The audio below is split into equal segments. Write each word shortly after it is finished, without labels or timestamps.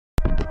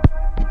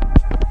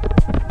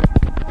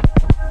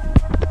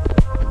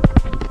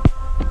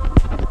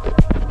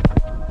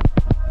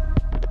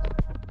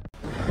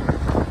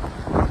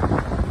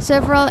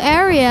several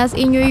areas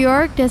in New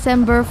York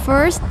December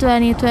 1st,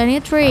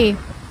 2023,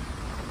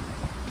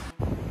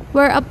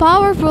 where a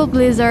powerful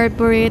blizzard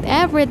buried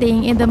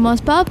everything in the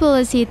most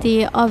populous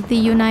city of the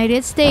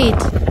United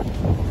States.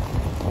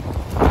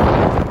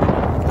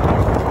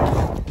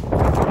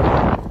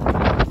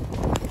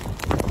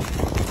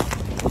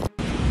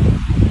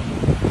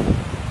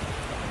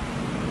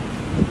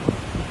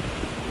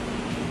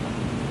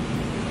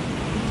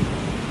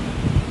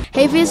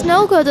 Heavy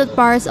snow coated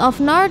parts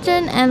of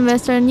northern and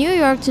western New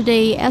York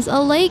today as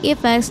a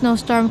lake-effect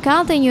snowstorm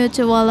continued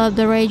to wallop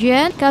the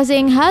region,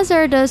 causing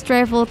hazardous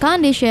travel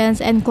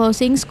conditions and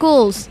closing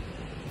schools.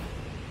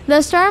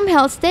 The storm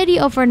held steady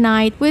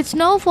overnight, with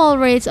snowfall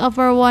rates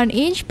over 1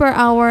 inch per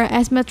hour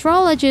as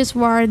meteorologists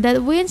warned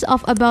that winds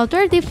of about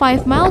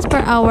 35 miles per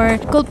hour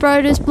could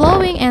produce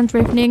blowing and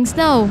drifting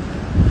snow.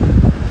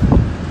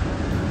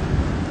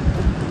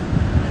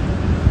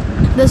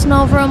 The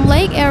snow from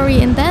Lake Erie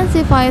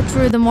intensified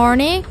through the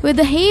morning, with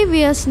the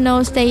heaviest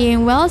snow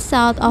staying well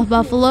south of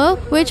Buffalo,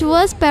 which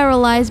was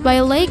paralyzed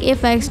by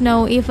lake-effect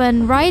snow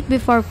even right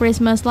before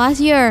Christmas last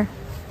year.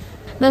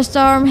 The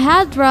storm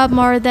had dropped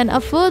more than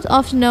a foot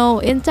of snow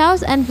in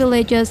towns and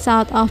villages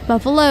south of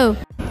Buffalo.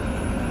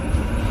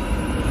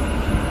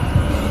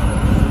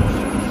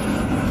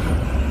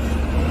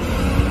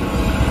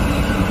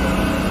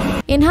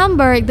 In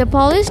Hamburg, the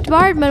police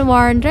department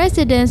warned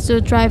residents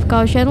to drive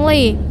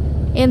cautiously.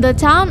 In the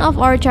town of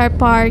Orchard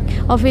Park,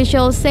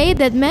 officials say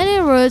that many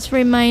roads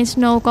remain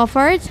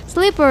snow-covered,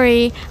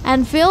 slippery,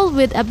 and filled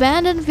with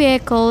abandoned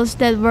vehicles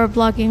that were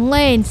blocking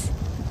lanes.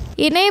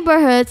 In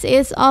neighborhoods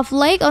east of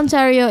Lake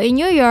Ontario in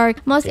New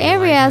York, most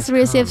areas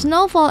receive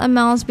snowfall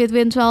amounts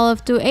between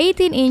 12 to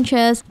 18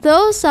 inches,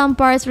 though some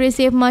parts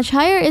receive much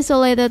higher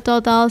isolated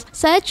totals,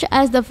 such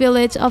as the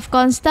village of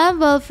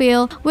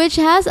Constableville, which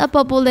has a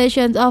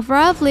population of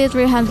roughly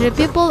 300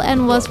 people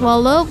and was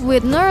walloped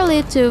with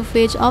nearly 2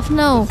 feet of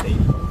snow.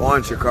 Why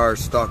aren't your cars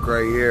stuck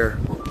right here?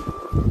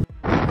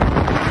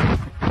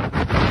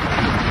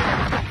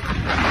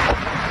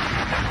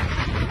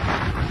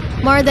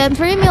 More than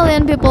 3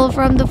 million people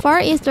from the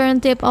far eastern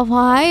tip of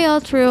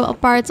Ohio through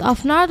parts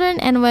of northern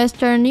and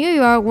western New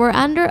York were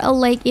under a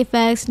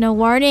lake-effect snow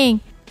warning.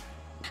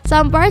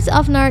 Some parts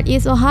of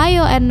northeast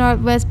Ohio and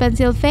northwest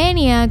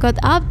Pennsylvania got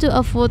up to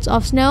a foot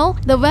of snow,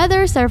 the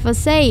Weather Service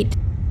said.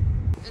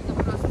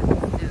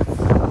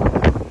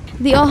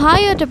 The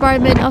Ohio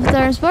Department of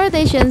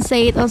Transportation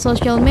said on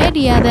social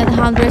media that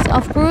hundreds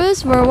of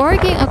crews were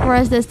working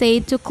across the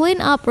state to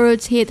clean up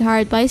roads hit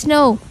hard by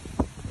snow.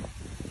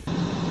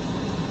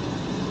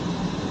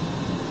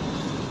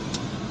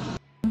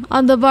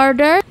 On the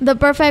border, the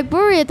Perfect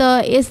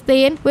Burrito East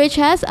Teen, which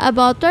has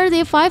about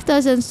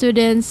 35,000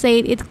 students,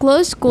 said it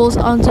closed schools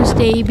on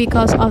Tuesday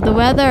because of the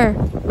weather.